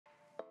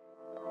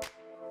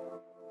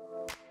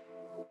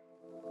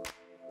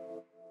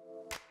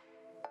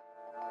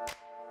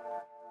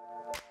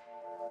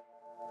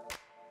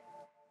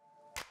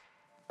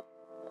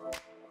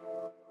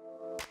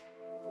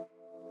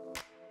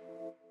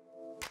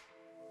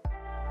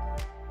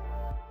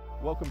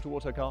welcome to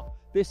Autocar.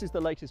 This is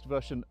the latest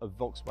version of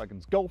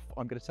Volkswagen's Golf.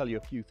 I'm going to tell you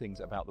a few things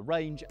about the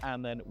range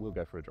and then we'll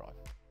go for a drive.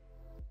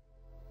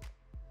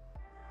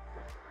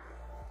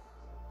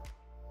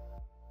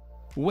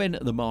 When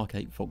the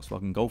Mk8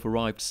 Volkswagen Golf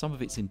arrived, some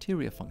of its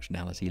interior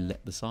functionality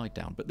let the side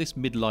down, but this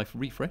midlife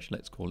refresh,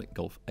 let's call it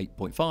Golf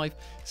 8.5,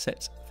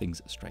 sets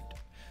things straight.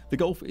 The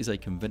Golf is a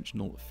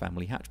conventional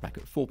family hatchback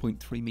at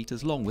 4.3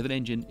 metres long with an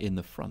engine in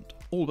the front.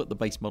 All but the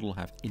base model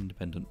have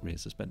independent rear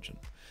suspension.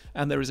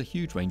 And there is a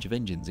huge range of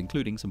engines,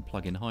 including some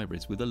plug-in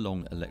hybrids with a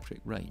long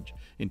electric range.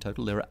 In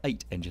total, there are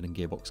 8 engine and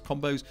gearbox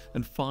combos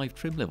and 5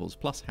 trim levels,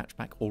 plus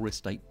hatchback or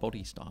estate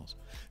body styles.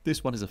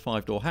 This one is a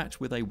 5-door hatch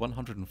with a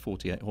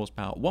 148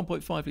 horsepower,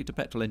 1.5 litre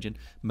petrol engine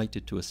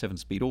mated to a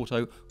 7-speed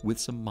auto with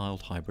some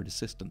mild hybrid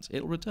assistance.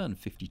 It'll return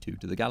 52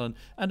 to the gallon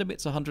and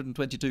emits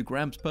 122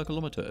 grams per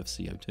kilometre of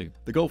CO2.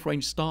 The Golf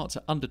range starts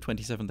at under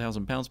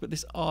 £27,000, but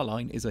this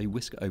R-Line is a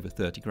whisker over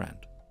 30 grand.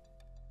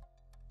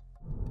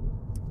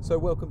 So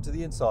welcome to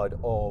the inside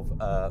of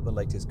the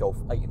latest Golf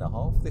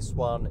 8.5. This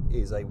one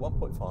is a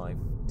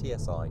 1.5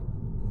 TSI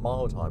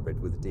mild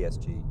hybrid with a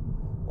DSG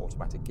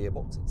automatic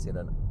gearbox. It's in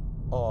an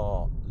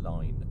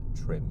R-Line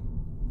trim,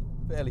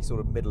 fairly sort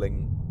of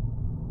middling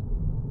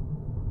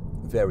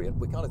variant.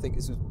 We kind of think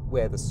this is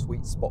where the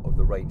sweet spot of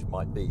the range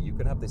might be. You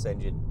can have this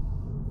engine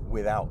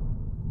without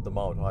the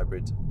mild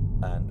hybrid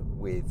and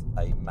with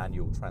a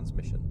manual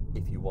transmission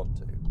if you want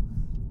to.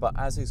 But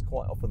as is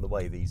quite often the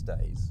way these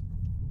days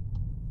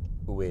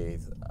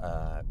with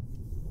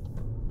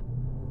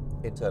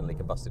internally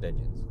combusted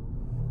engines,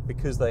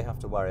 because they have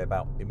to worry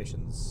about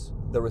emissions,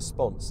 the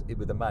response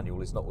with the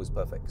manual is not always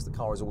perfect because the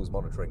car is always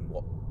monitoring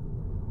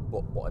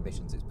what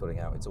emissions it's putting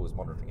out. It's always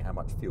monitoring how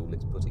much fuel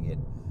it's putting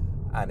in,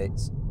 and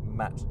it's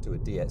matched to a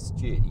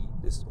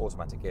DSG, this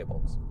automatic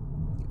gearbox.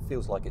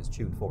 Feels like it's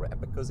tuned for it,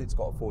 and because it's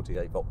got a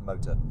 48 volt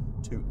motor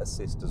to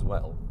assist as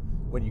well,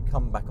 when you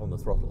come back on the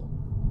throttle,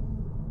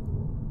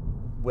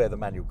 where the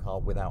manual car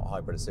without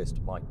hybrid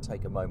assist might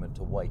take a moment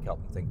to wake up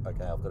and think,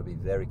 okay, I've got to be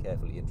very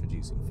carefully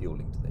introducing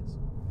fueling to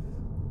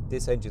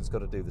this engine's got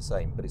to do the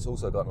same, but it's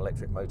also got an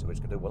electric motor which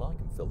can do, well, I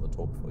can fill the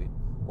torque for you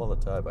while the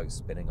turbo's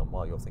spinning and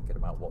while you're thinking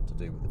about what to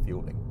do with the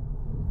fueling,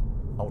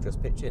 I'll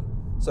just pitch in.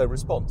 So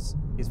response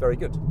is very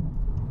good.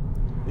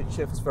 It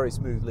shifts very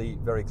smoothly,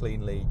 very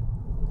cleanly.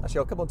 Actually,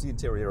 I'll come on to the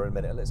interior in a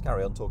minute. Let's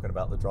carry on talking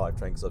about the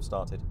drivetrain because I've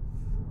started.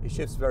 It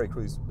shifts very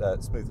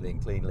smoothly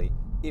and cleanly.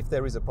 If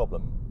there is a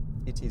problem,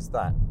 it is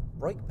that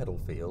brake pedal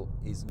feel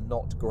is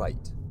not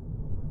great.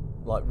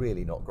 Like,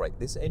 really not great.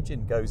 This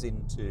engine goes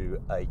into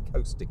a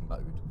coasting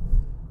mode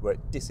where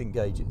it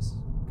disengages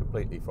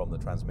completely from the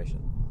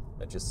transmission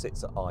and just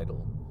sits at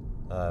idle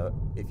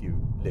if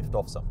you lift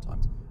off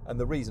sometimes. And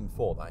the reason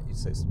for that, you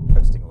see it's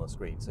coasting on the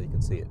screen so you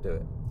can see it do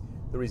it.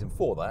 The reason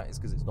for that is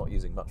because it's not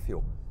using much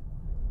fuel.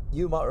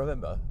 You might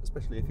remember,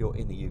 especially if you're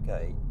in the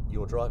UK,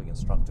 your driving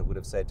instructor would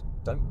have said,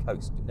 don't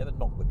coast, you never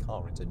knock the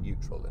car into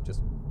neutral and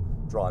just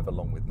drive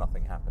along with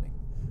nothing happening,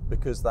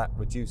 because that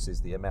reduces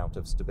the amount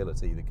of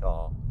stability the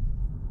car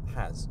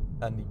has,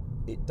 and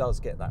it does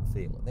get that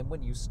feel. And then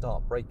when you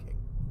start braking,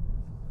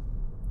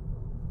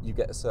 you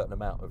get a certain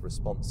amount of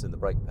response in the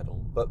brake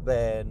pedal, but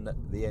then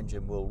the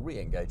engine will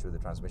re-engage with the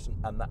transmission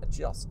and that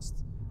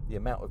adjusts the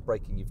amount of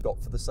braking you've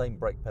got for the same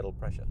brake pedal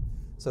pressure.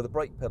 So the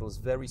brake pedal is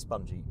very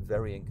spongy,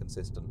 very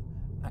inconsistent,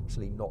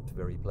 actually not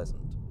very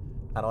pleasant.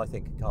 And I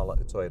think a car like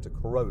the Toyota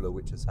Corolla,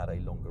 which has had a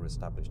longer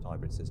established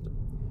hybrid system,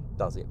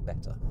 does it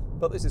better.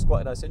 But this is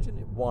quite a nice engine.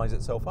 It winds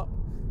itself up,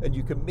 and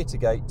you can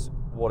mitigate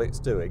what it's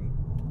doing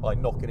by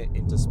knocking it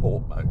into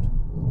sport mode.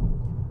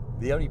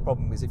 The only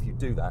problem is if you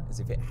do that, is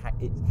if it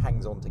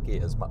hangs on to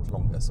gears much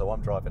longer. So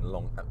I'm driving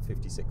along at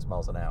 56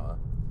 miles an hour,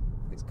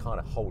 and it's kind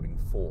of holding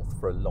forth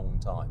for a long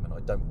time, and I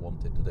don't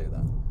want it to do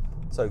that.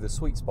 So the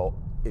sweet spot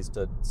is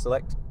to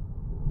select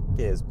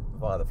gears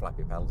via the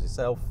flappy paddles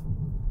yourself,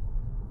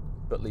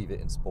 but leave it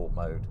in sport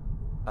mode,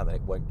 and then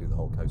it won't do the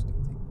whole coasting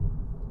thing.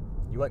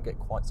 You won't get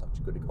quite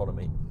such good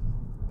economy,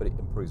 but it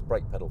improves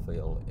brake pedal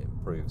feel, it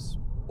improves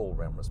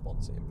all-round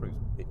response,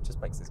 it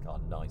just makes this car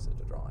nicer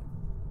to drive.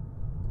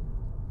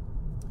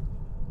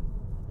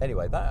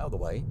 Anyway, that out of the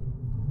way,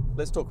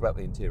 let's talk about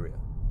the interior.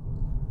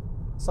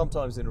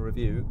 Sometimes in a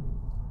review,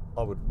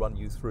 I would run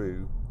you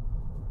through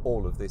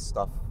all of this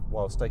stuff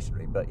while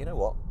stationary, but you know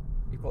what?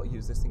 You've got to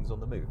use these things on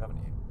the move, haven't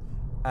you?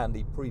 And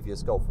the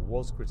previous Golf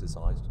was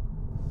criticised.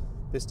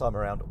 This time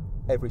around,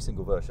 every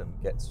single version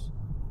gets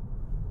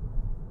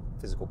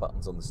physical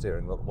buttons on the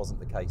steering wheel. That wasn't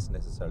the case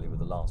necessarily with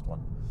the last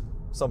one.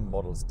 Some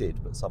models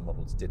did, but some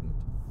models didn't.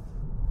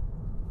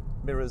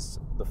 Mirrors,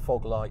 the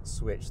fog light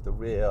switch, the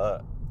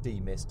rear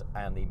demist,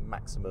 and the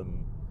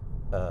maximum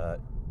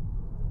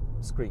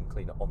screen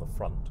cleaner on the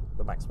front,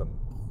 the maximum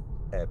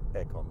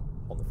aircon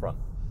on the front.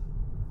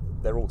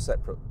 They're all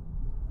separate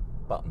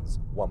buttons,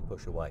 one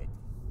push away.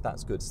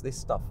 That's good. So this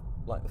stuff,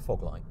 like the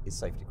fog light, is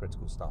safety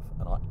critical stuff,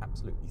 and I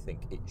absolutely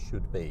think it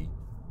should be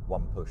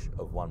one push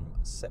of one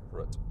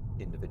separate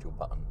individual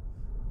button.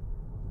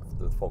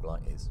 The fog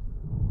light is.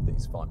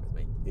 It's fine with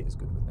me. It is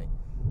good with me.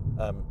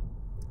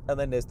 And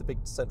then there's the big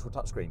central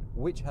touchscreen,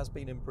 which has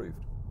been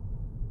improved.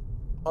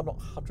 I'm not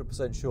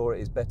 100% sure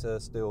it is better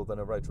still than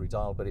a rotary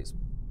dial, but it's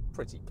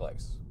pretty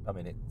close. I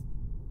mean,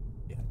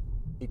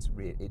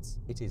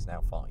 it is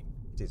now fine.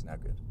 It is now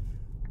good.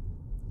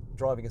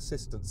 Driving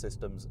assistance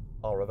systems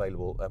are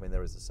available. I mean,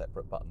 there is a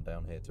separate button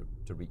down here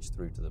to reach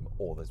through to them,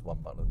 or there's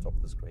one button at the top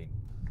of the screen.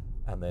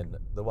 And then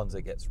the ones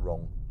it gets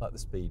wrong, like the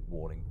speed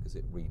warning, because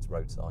it reads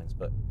road signs,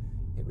 but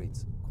it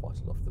reads quite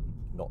a lot of them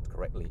not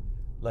correctly.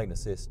 Lane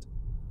assist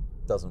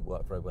doesn't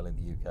work very well in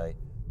the UK.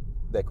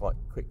 They're quite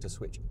quick to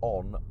switch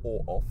on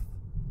or off.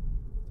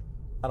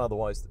 And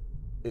otherwise,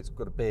 it's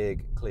got a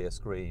big, clear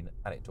screen,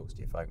 and it talks to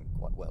your phone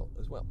quite well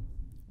as well.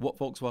 What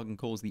Volkswagen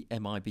calls the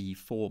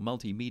MIB4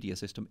 multimedia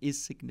system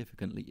is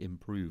significantly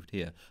improved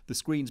here. The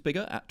screen's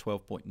bigger at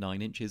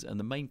 12.9 inches and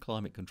the main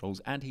climate controls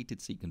and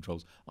heated seat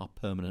controls are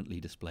permanently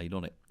displayed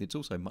on it. It's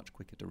also much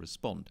quicker to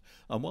respond.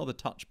 And while the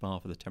touch bar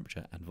for the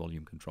temperature and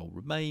volume control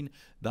remain,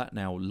 that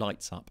now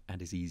lights up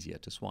and is easier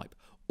to swipe.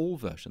 All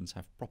versions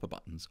have proper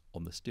buttons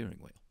on the steering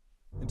wheel.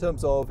 In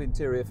terms of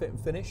interior fit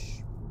and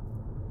finish,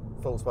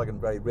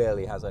 Volkswagen very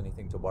rarely has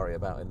anything to worry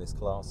about in this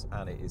class,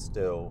 and it is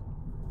still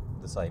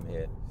the same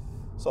here.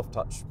 Soft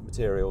touch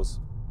materials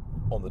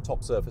on the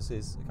top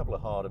surfaces, a couple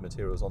of harder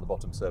materials on the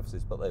bottom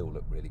surfaces, but they all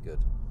look really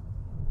good.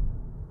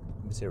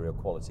 Material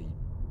quality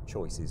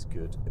choice is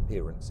good,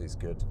 appearance is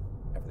good,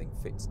 everything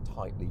fits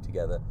tightly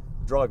together.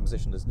 The driving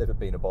position has never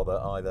been a bother,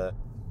 either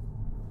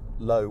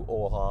low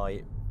or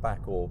high,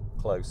 back or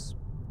close.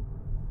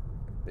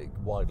 Big,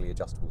 widely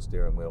adjustable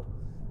steering wheel.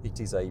 It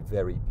is a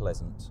very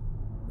pleasant,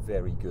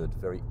 very good,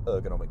 very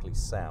ergonomically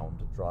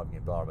sound driving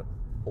environment,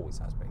 always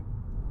has been.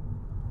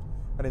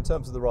 And in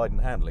terms of the ride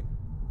and handling,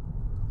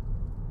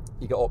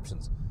 you get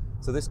options.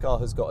 So this car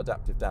has got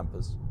adaptive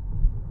dampers,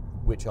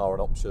 which are an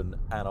option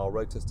and our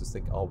road testers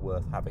think are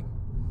worth having.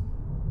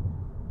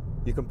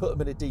 You can put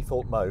them in a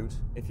default mode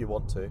if you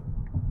want to.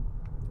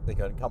 They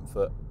go in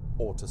comfort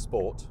or to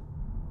sport,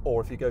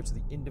 or if you go to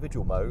the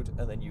individual mode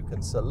and then you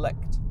can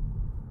select,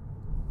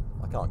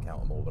 I can't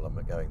count them all, but I'm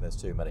not going, there's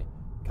too many.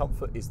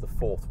 Comfort is the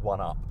fourth one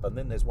up, and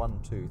then there's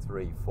 1, 2,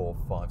 3, 4,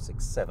 5,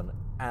 6, 7,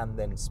 and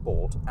then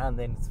sport, and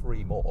then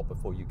 3 more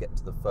before you get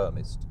to the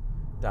firmest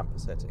damper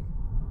setting.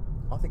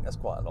 I think that's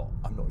quite a lot.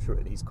 I'm not sure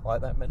it is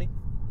quite that many.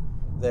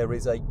 There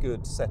is a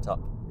good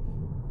setup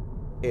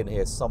in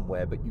here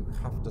somewhere, but you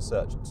have to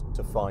search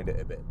to find it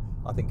a bit.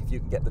 I think if you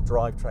can get the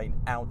drivetrain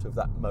out of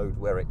that mode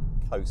where it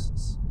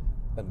coasts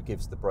and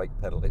gives the brake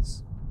pedal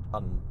its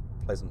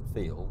unpleasant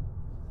feel,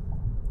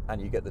 and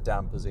you get the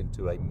dampers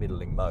into a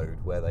middling mode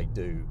where they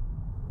do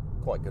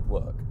quite good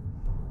work,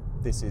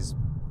 this is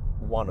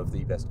one of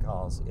the best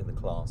cars in the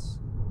class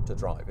to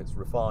drive. It's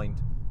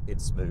refined,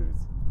 it's smooth,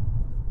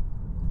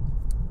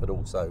 but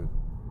also,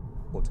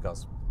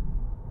 Autocar's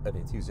an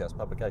enthusiast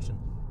publication,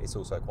 it's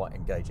also quite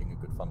engaging and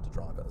good fun to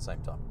drive at the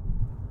same time.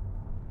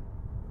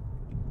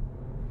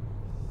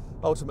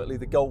 Ultimately,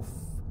 the Golf,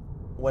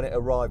 when it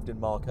arrived in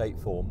Mark 8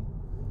 form,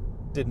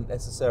 didn't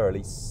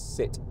necessarily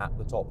sit at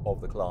the top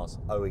of the class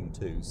owing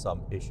to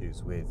some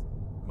issues with,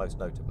 most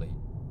notably,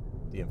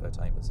 the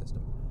infotainment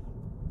system.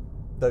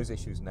 Those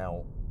issues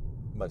now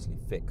mostly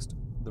fixed.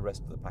 The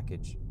rest of the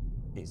package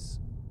is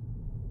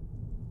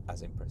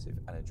as impressive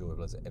and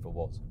enjoyable as it ever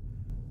was.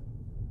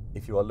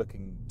 If you are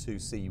looking to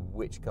see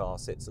which car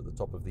sits at the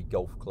top of the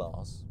Golf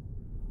class,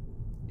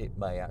 it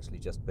may actually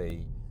just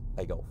be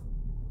a Golf.